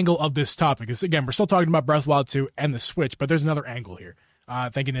other angle of this topic. Is again, we're still talking about Breath of the Wild 2 and the Switch, but there's another angle here.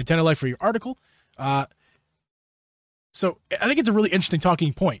 Thank you, Nintendo Life, for your article. So I think it's a really interesting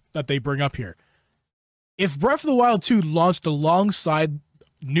talking point that they bring up here. If Breath of the Wild 2 launched alongside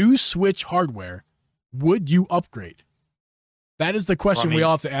new Switch hardware, would you upgrade? That is the question we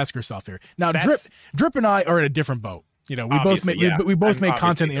all have to ask ourselves here. Now, Drip and I are in a different boat. We both make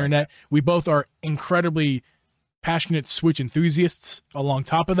content on the internet. We both are incredibly passionate Switch enthusiasts along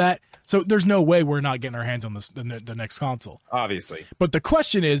top of that. So there's no way we're not getting our hands on the next console. Obviously. But the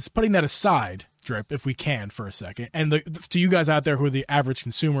question is, putting that aside, Drip, if we can for a second, and to you guys out there who are the average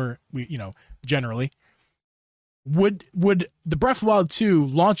consumer, generally, would the Breath of the Wild 2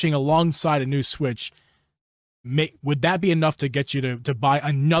 launching alongside a new Switch, would that be enough to get you to buy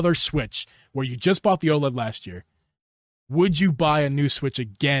another Switch where you just bought the OLED last year? Would you buy a new Switch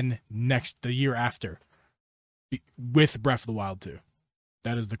again the year after with Breath of the Wild 2?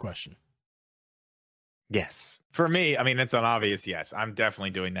 That is the question. Yes. For me, I mean, it's an obvious yes. I'm definitely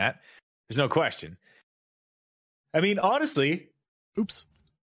doing that. There's no question. I mean, honestly,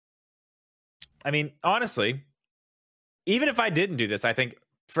 even if I didn't do this, I think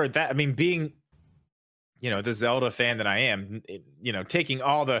for that, I mean, being, the Zelda fan that I am, taking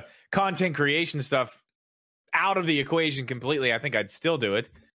all the content creation stuff out of the equation completely, I think I'd still do it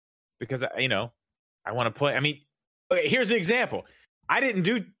because, I want to play. I mean, okay, here's the example. I didn't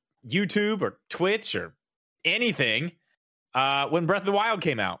do YouTube or Twitch or anything when Breath of the Wild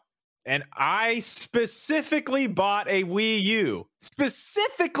came out. And I specifically bought a Wii U.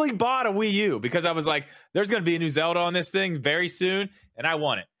 Because I was like, there's going to be a new Zelda on this thing very soon, and I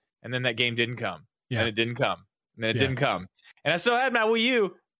want it. And then that game didn't come. Yeah. And it didn't come. And then it didn't come. And I still had my Wii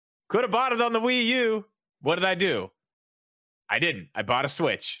U. Could have bought it on the Wii U. What did I do? I didn't. I bought a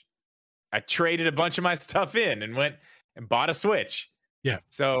Switch. I traded a bunch of my stuff in and went and bought a Switch. Yeah.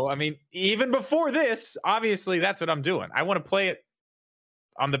 So, I mean, even before this, obviously that's what I'm doing. I want to play it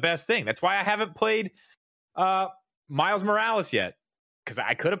on the best thing. That's why I haven't played Miles Morales yet. Because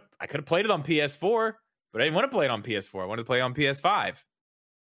I could have played it on PS4, but I didn't want to play it on PS4. I wanted to play it on PS5.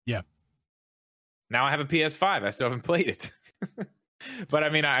 Yeah. Now I have a PS5. I still haven't played it. But I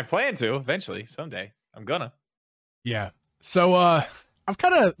mean, I plan to eventually, someday. I'm gonna. Yeah. So I've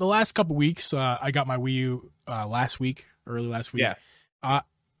kind of the last couple weeks. I got my Wii U early last week. Yeah.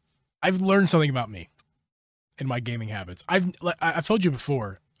 I've learned something about me and my gaming habits. I've told you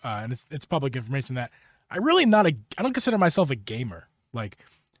before, and it's public information that I don't consider myself a gamer. Like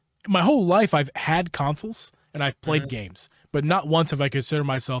my whole life, I've had consoles and I've played games, but not once have I considered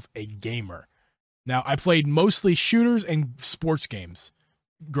myself a gamer. Now, I played mostly shooters and sports games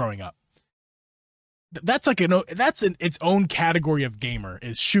growing up. That's like its own category of gamer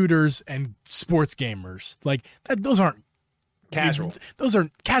is shooters and sports gamers. Like those aren't casual. Those are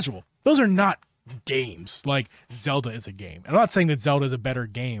casual. Those are not games. Like Zelda is a game. I'm not saying that Zelda is a better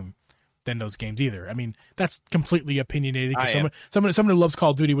game than those games either. I mean, that's completely opiniated. Someone who loves Call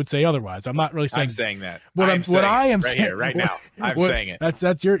of Duty would say otherwise. I'm not really saying. I'm saying that. What I am saying here, right now. I'm saying it.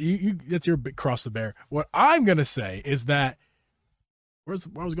 That's your big cross to bear. What I'm gonna say is that where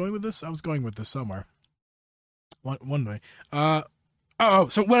I was going with this? I was going with this somewhere. One way.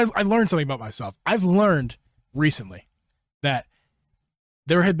 So what I learned something about myself. I've learned recently that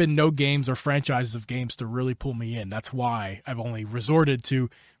there had been no games or franchises of games to really pull me in. That's why I've only resorted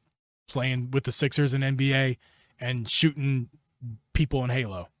to playing with the Sixers in NBA and shooting people in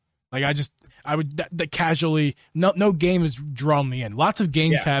Halo. Like I would that casually, no game has drawn me in. Lots of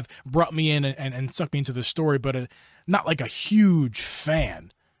games have brought me in and sucked me into the story, but not like a huge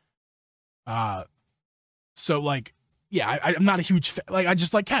fan. So like, yeah, I'm not a huge fan. Like I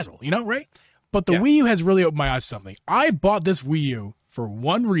just like casual, right? But the Wii U has really opened my eyes to something. I bought this Wii U for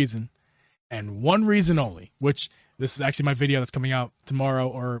one reason and one reason only, which this is actually my video that's coming out tomorrow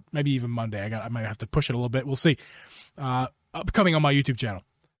or maybe even Monday. I might have to push it a little bit. We'll see. Upcoming on my YouTube channel.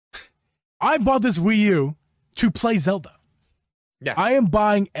 I bought this Wii U to play Zelda. Yeah. I am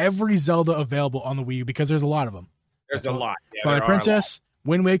buying every Zelda available on the Wii U because there's a lot of them. There's a lot. Yeah, Twilight Princess,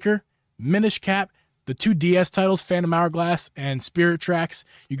 Wind Waker, Minish Cap, the 2 DS titles, Phantom Hourglass and Spirit Tracks.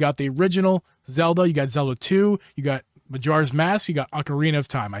 You got the original Zelda. You got Zelda 2. You got Majora's Mask. You got Ocarina of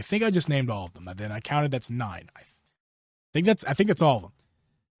Time. I think I just named all of them. Then I counted. That's 9. I think that's all of them.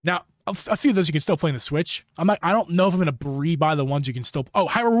 Now, a few of those you can still play on the Switch. I don't know if I'm going to rebuy the ones you can still. Oh,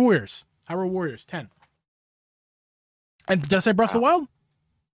 Hyrule Warriors 10. And did I say Breath of the Wild?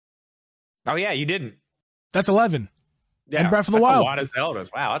 Oh yeah, you didn't. That's 11. Yeah, and Breath of the Wild. A lot of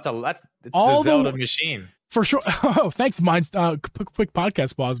Zeldas. Wow, it's the Zelda machine. For sure. Oh, thanks, Minds. Quick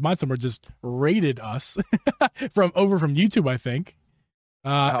podcast pause. Mindsummer just rated us from YouTube, I think.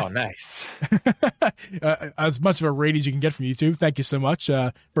 Oh, nice. As much of a rate as you can get from YouTube. Thank you so much.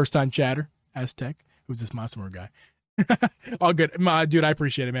 First time chatter, Aztec, who's this Mindsummer guy. All good. Dude, I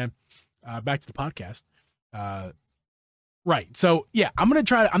appreciate it, man. Back to the podcast. Right. So, yeah, I'm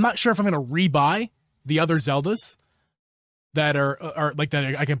not sure if I'm going to rebuy the other Zeldas that are like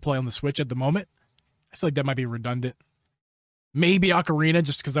that I can play on the Switch at the moment. I feel like that might be redundant. Maybe Ocarina,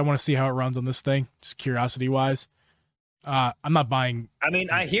 just because I want to see how it runs on this thing, just curiosity-wise. I'm not buying. I mean,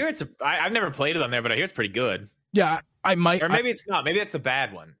 I hear I've never played it on there, but I hear it's pretty good. Yeah, I might. Or maybe it's not. Maybe that's the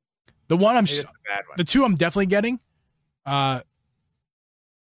bad one. The 2 I'm definitely getting. That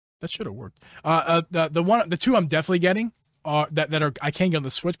should have worked. The 2 I'm definitely getting that are I can't get on the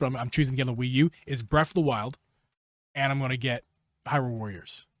Switch, but I'm choosing to get on the Wii U is Breath of the Wild, and I'm going to get Hyrule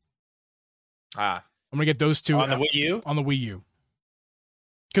Warriors. I'm going to get those 2 on the Wii U. On the Wii U.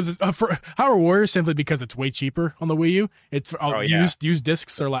 Because for Hyrule Warriors, simply because it's way cheaper on the Wii U. It's used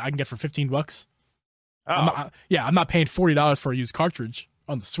discs I can get for $15. Oh. I'm not paying $40 for a used cartridge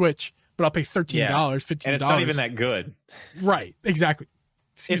on the Switch, but I'll pay $13, $15. And it's not even that good. Right, exactly.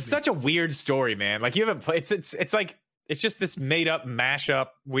 It's such a weird story, man. Like you haven't played. It's like it's just this made up mashup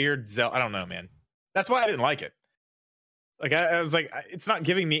weird Zelda. I don't know, man. That's why I didn't like it. Like I was like, it's not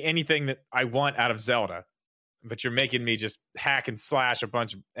giving me anything that I want out of Zelda. But you're making me just hack and slash a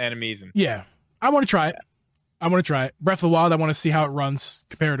bunch of enemies. And yeah, I want to try it. Breath of the Wild, I want to see how it runs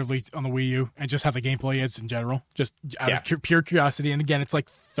comparatively on the Wii U and just how the gameplay is in general, just out of pure curiosity. And again, it's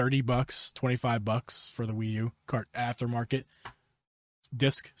like $30, $25 for the Wii U aftermarket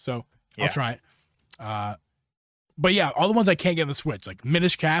disc. So I'll try it. But yeah, all the ones I can't get on the Switch, like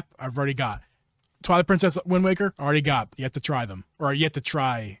Minish Cap, I've already got. Twilight Princess, Wind Waker, already got. You have to try them, or you have to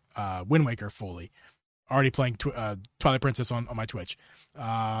try Wind Waker fully. Already playing Twilight Princess on my Twitch.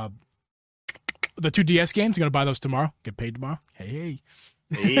 the 2 DS games. I'm gonna buy those tomorrow. Get paid tomorrow. Hey.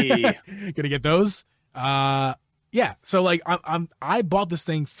 Gonna get those. Yeah. So like I bought this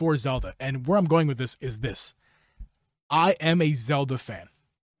thing for Zelda, and where I'm going with this is this. I am a Zelda fan.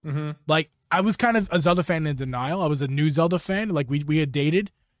 Mm-hmm. Like I was kind of a Zelda fan in denial. I was a new Zelda fan. Like we had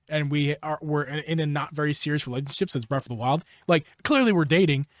dated, and we're in a not very serious relationship since Breath of the Wild. Like clearly we're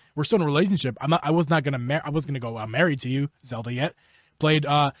dating. We're still in a relationship. I was gonna go, I'm married to you, Zelda, yet. Played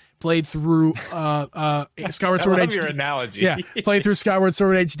through Skyward Sword I love HD. your analogy. Yeah, played through Skyward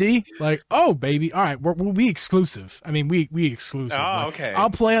Sword HD. Like, oh baby, all right, we'll be exclusive. I mean, we exclusive. Oh, like, okay.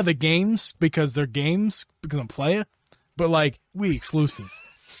 I'll play other games because they're games because I'm player, but like we exclusive.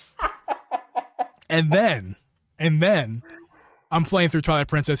 and then I'm playing through Twilight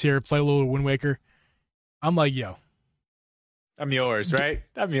Princess here. Play a little Wind Waker. I'm like, yo, I'm yours, right?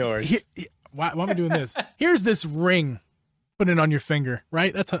 I'm yours. Why am I doing this? Here's this ring. Put it on your finger,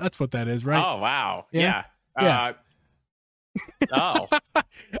 right? That's what that is, right? Oh wow, Yeah. Oh,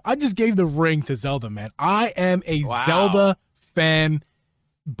 I just gave the ring to Zelda, man. I am a Wow. Zelda fan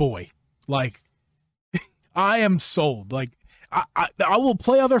boy. Like, I am sold. Like, I will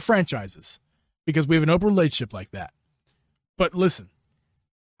play other franchises because we have an open relationship like that. But listen,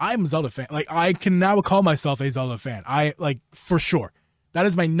 I'm a Zelda fan. Like, I can now call myself a Zelda fan. I like for sure. That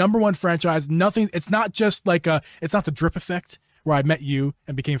is my number one franchise. Nothing. It's not just like it's not the drip effect where I met you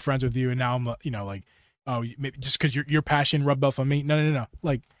and became friends with you, and now I'm like, oh, maybe just because your passion rubbed off on me. No.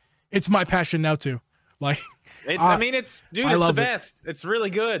 Like, it's my passion now too. Like, it's it's I the love it. best. It's really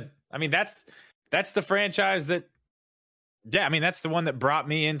good. I mean, that's the franchise that. Yeah, I mean that's the one that brought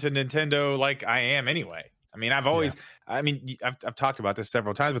me into Nintendo like I am anyway. I mean, I've always. Yeah. I mean, I've talked about this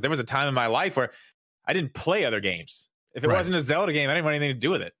several times, but there was a time in my life where I didn't play other games. If it wasn't a Zelda game, I didn't want anything to do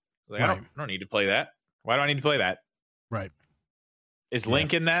with it. Like, I don't need to play that. Why do I need to play that? Right. Is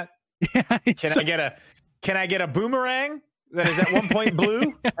Link in that? Yeah. Can I get a boomerang that is at one point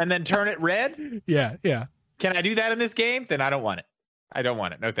blue and then turn it red? Yeah. Can I do that in this game? Then I don't want it. I don't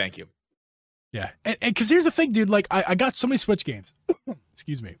want it. No, thank you. Yeah. And because here's the thing, dude. Like, I got so many Switch games.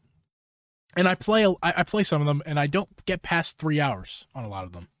 Excuse me. And I play some of them, and I don't get past 3 hours on a lot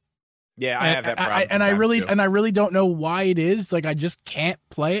of them. Yeah, I have that problem. I really don't know why it is. Like, I just can't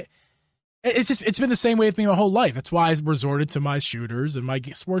play it. It's been the same way with me my whole life. That's why I resorted to my shooters and my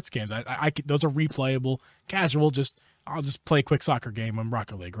sports games. Those are replayable, casual. I'll just play a quick soccer game on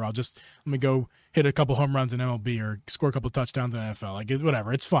Rocket League, or let me go hit a couple home runs in MLB or score a couple touchdowns in NFL. Like,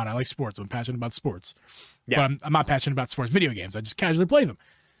 whatever. It's fun. I like sports. I'm passionate about sports. Yeah. But I'm not passionate about sports video games. I just casually play them.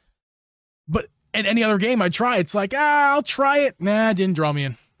 But in any other game I try, it's like, I'll try it. Nah, didn't draw me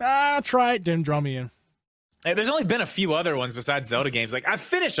in. I'll try it. Didn't draw me in. Hey, there's only been a few other ones besides Zelda games. Like, I've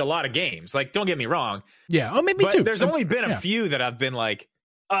finished a lot of games. Like, don't get me wrong. Yeah. Oh, maybe too. There's only been a few that I've been like,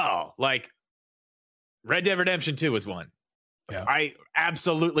 oh, like Red Dead Redemption 2 was one. Yeah. I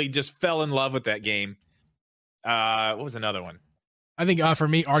absolutely just fell in love with that game. What was another one? I think for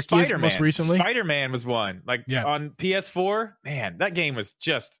me, Arceus most recently. Spider-Man was one. Like on PS4, man, that game was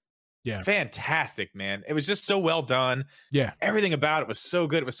just fantastic, man. It was just so well done. Yeah. Everything about it was so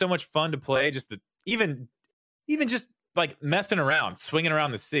good. It was so much fun to play. Just even just like messing around, swinging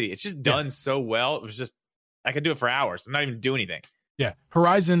around the city. It's just done so well. It was just, I could do it for hours. I'm not even doing anything. Yeah.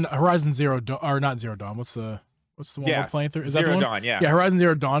 Horizon Zero Dawn, or not Zero Dawn. What's the one we're playing through? Is Zero that the one? Dawn, yeah. Yeah, Horizon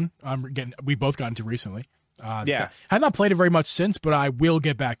Zero Dawn. We both got into recently. I've not played it very much since, but I will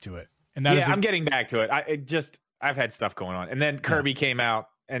get back to it. And that I'm getting back to it. I've had stuff going on. And then Kirby came out,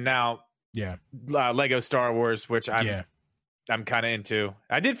 and now Lego Star Wars, which I'm kind of into.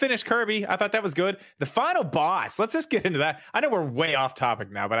 I did finish Kirby. I thought that was good. The final boss. Let's just get into that. I know we're way off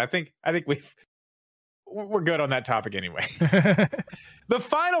topic now, but I think we're good on that topic anyway. The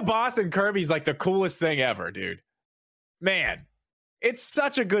final boss in Kirby's like the coolest thing ever, dude. Man, it's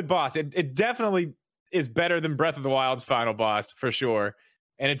such a good boss. It definitely is better than Breath of the Wild's final boss for sure,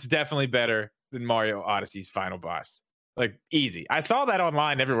 and it's definitely better than Mario Odyssey's final boss. Like, easy. I saw that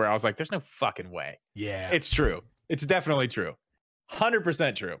online everywhere. I was like, there's no fucking way. Yeah. It's true. It's definitely true.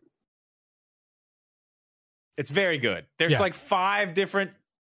 100% true. It's very good. There's like 5 different,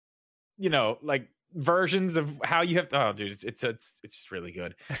 like versions of how you have to. Oh, dude, it's just really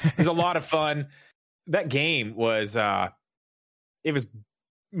good. It's a lot of fun. That game was it was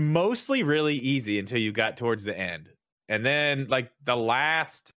mostly really easy until you got towards the end. And then like the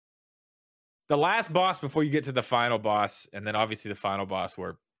last boss before you get to the final boss, and then obviously the final boss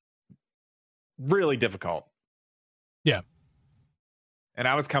were really difficult. Yeah. And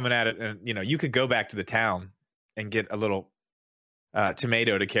I was coming at it, and you could go back to the town and get a little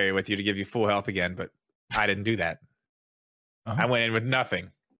tomato to carry with you to give you full health again, but I didn't do that. I went in with nothing.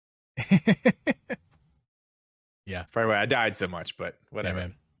 Yeah. Probably why I died so much, but whatever. Yeah,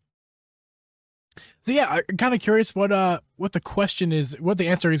 man. So yeah, I'm kind of curious what the question is, what the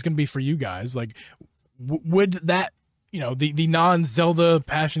answer is going to be for you guys. Like, would that, the non-Zelda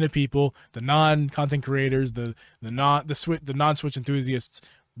passionate people, the non-content creators, the non-Switch enthusiasts,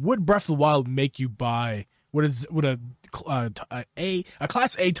 would Breath of the Wild make you buy? Would a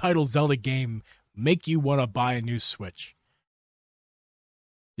Class A title Zelda game make you want to buy a new Switch?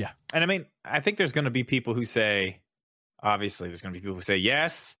 Yeah. And I mean, I think there's going to be people who say, obviously, there's going to be people who say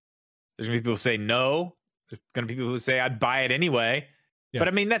yes. There's going to be people who say no. There's going to be people who say I'd buy it anyway. Yeah. But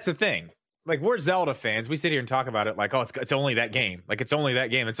I mean, that's the thing. Like, we're Zelda fans. We sit here and talk about it like, oh, it's only that game. Like, it's only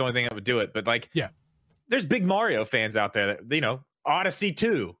that game. It's the only thing that would do it. But like, yeah, there's big Mario fans out there that, Odyssey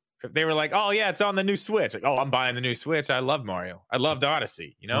 2. If they were like, oh yeah, it's on the new Switch. Like, oh, I'm buying the new Switch. I love Mario. I loved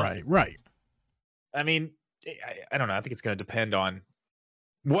Odyssey. Right. I mean, I don't know. I think it's going to depend on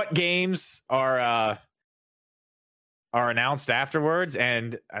what games are announced afterwards.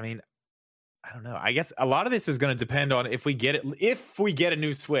 And I mean, I don't know. I guess a lot of this is going to depend on if we get it. If we get a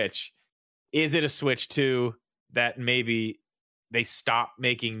new Switch, is it a Switch 2 that maybe they stop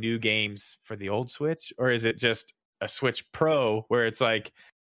making new games for the old Switch, or is it just a Switch Pro where it's like,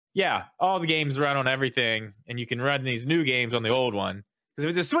 yeah, all the games run on everything, and you can run these new games on the old one? Because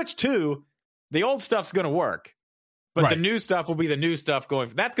if it's a Switch 2, the old stuff's going to work, but the new stuff will be the new stuff going.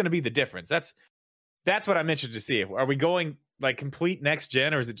 That's going to be the difference. That's what I'm interested to see. Are we going like complete next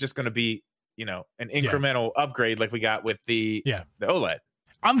gen, or is it just going to be, an incremental upgrade like we got with the OLED?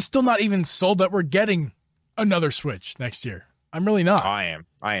 I'm still not even sold that we're getting another Switch next year. I'm really not. I am.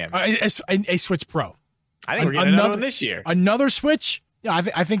 A Switch Pro. I think we're getting another one this year. Another Switch? Yeah,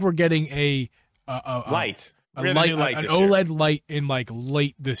 I think we're getting a light. An OLED light in like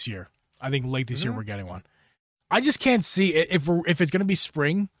late this year. I think late this year we're getting one. I just can't see it if it's going to be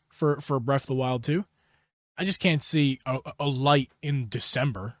spring for Breath of the Wild 2. I just can't see a light in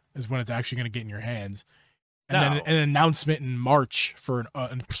December is when it's actually going to get in your hands. And then an announcement in March for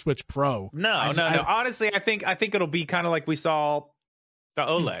a Switch Pro. No. Honestly, I think it'll be kind of like we saw the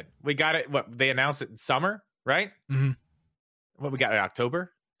OLED. We got it. What they announced it in summer, right? Mm-hmm. What we got in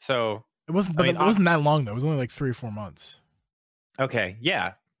October. So it wasn't. It wasn't that long though. It was only like 3 or 4 months. Okay,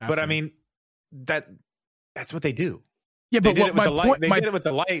 yeah, but I mean that's what they do. Yeah, but they did it with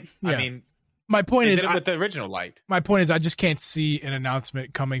the light. Yeah. I mean, my point is with the original light. My point is I just can't see an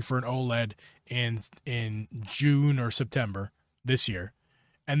announcement coming for an OLED in June or September this year,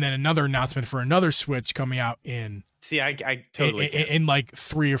 and then another announcement for another Switch coming out in. See, I totally in like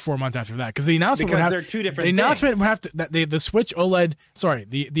 3 or 4 months after that, because the announcement would have they're two different. The announcement would have to the Switch OLED. Sorry,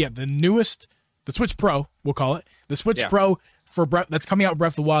 the newest, the Switch Pro, we'll call it the Switch Pro for that's coming out with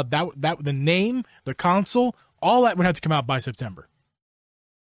Breath of the Wild. That the name, the console, all that would have to come out by September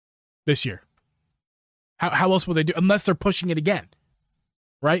this year. How else will they do unless they're pushing it again,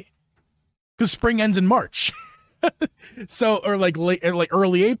 right? Because spring ends in March. So, or like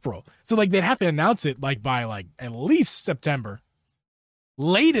early April. So like they'd have to announce it like by like at least September.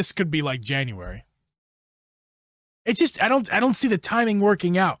 Latest could be like January. It's just I don't see the timing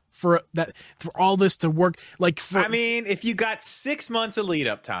working out for all this to work. I mean, if you got 6 months of lead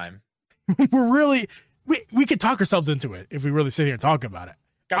up time, we could talk ourselves into it if we really sit here and talk about it.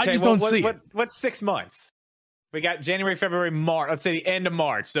 Okay, I just don't see it. What's 6 months? We got January, February, March. Let's say the end of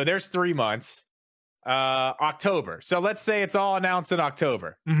March. So there's 3 months. October. So let's say it's all announced in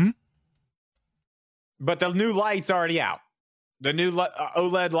October. Mm-hmm. But the new light's already out. The new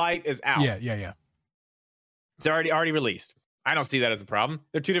OLED light is out. Yeah. It's already released. I don't see that as a problem.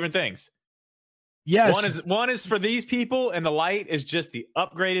 They're two different things. Yes. One is for these people, and the light is just the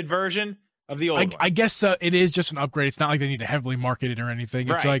upgraded version of the old one. I guess it is just an upgrade. It's not like they need to heavily market it or anything.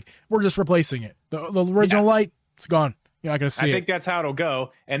 It's like we're just replacing it. The original light, it's gone. You're not going to see it. I think that's how it'll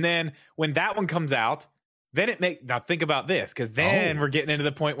go. And then when that one comes out, then now think about this, because then we're getting into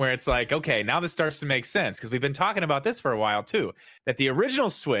the point where it's like, okay, now this starts to make sense, because we've been talking about this for a while too, that the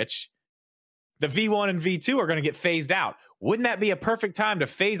original Switch, the V1 and V2 are going to get phased out. Wouldn't that be a perfect time to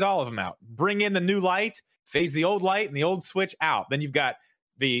phase all of them out? Bring in the new light, phase the old light and the old Switch out. Then you've got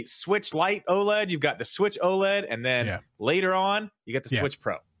the Switch Lite OLED, you've got the Switch OLED, and then later on, you get the Switch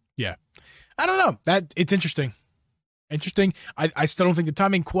Pro. Yeah. I don't know. It's interesting. I still don't think the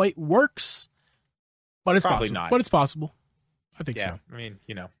timing quite works, but it's probably possible. Not. But it's possible. I think so. I mean,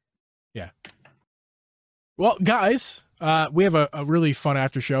 Yeah. Well, guys, we have a really fun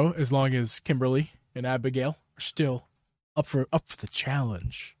after show as long as Kimberly and Abigail are still up for the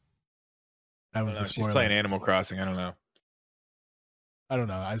challenge. That was the spoiler. She's playing Animal Crossing. I don't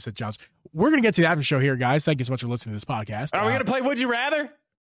know. I said challenge. We're gonna get to the after show here, guys. Thank you so much for listening to this podcast. Are we gonna play Would You Rather?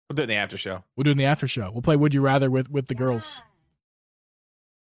 We'll do it in the after show. We'll do it in the after show. We'll play Would You Rather with the girls.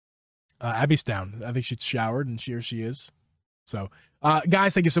 Abby's down. I think she's showered, and she is. So,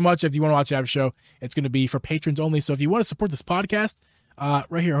 guys, thank you so much. If you want to watch the after show, it's going to be for patrons only. So if you want to support this podcast,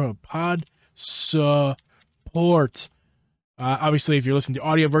 right here, pod support. Obviously, if you're listening to the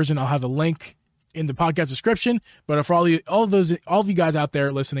audio version, I'll have the link in the podcast description. But for all of you guys out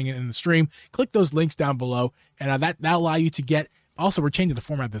there listening in the stream, click those links down below, and that'll allow you to get. Also, we're changing the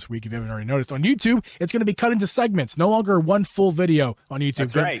format this week. If you haven't already noticed, on YouTube, it's going to be cut into segments. No longer one full video on YouTube.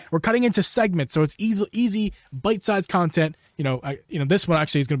 That's right. We're cutting into segments, so it's easy, bite-sized content. This one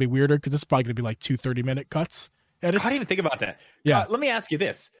actually is going to be weirder because this is probably going to be like 2 30-minute cuts. Edits. I didn't even think about that. Yeah. Let me ask you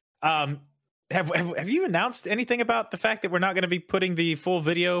this: Have you announced anything about the fact that we're not going to be putting the full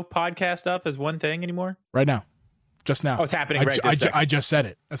video podcast up as one thing anymore? Right now, just now. Oh, it's happening right this second. I just said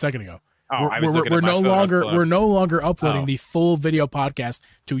it a second ago. Oh, we're no longer uploading the full video podcast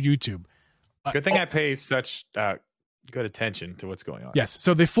to YouTube. Good thing I pay such good attention to what's going on. Yes,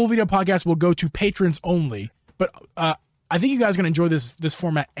 so the full video podcast will go to patrons only, but I think you guys are going to enjoy this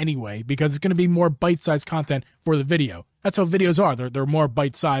format anyway because it's going to be more bite-sized content for the video. That's how videos are. They're more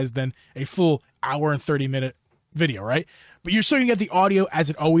bite-sized than a full hour and 30-minute video, right? But you're still going to get the audio as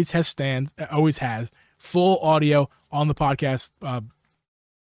it always has, full audio on the podcast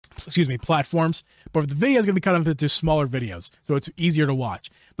platforms, but the video is going to be cut up into smaller videos, so it's easier to watch.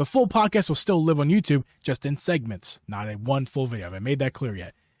 The full podcast will still live on YouTube, just in segments, not a one full video. Have I made that clear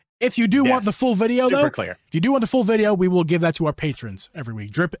yet? If you do want the full video, clear. If you do want the full video, we will give that to our patrons every week,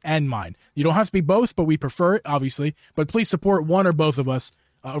 Drip and mine. You don't have to be both, but we prefer it, obviously. But please support one or both of us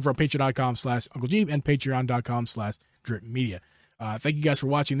over at patreon.com/UncleGeeb and patreon.com/DripMedia. Thank you guys for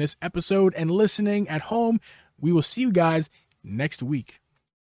watching this episode and listening at home. We will see you guys next week.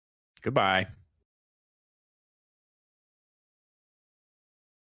 Goodbye.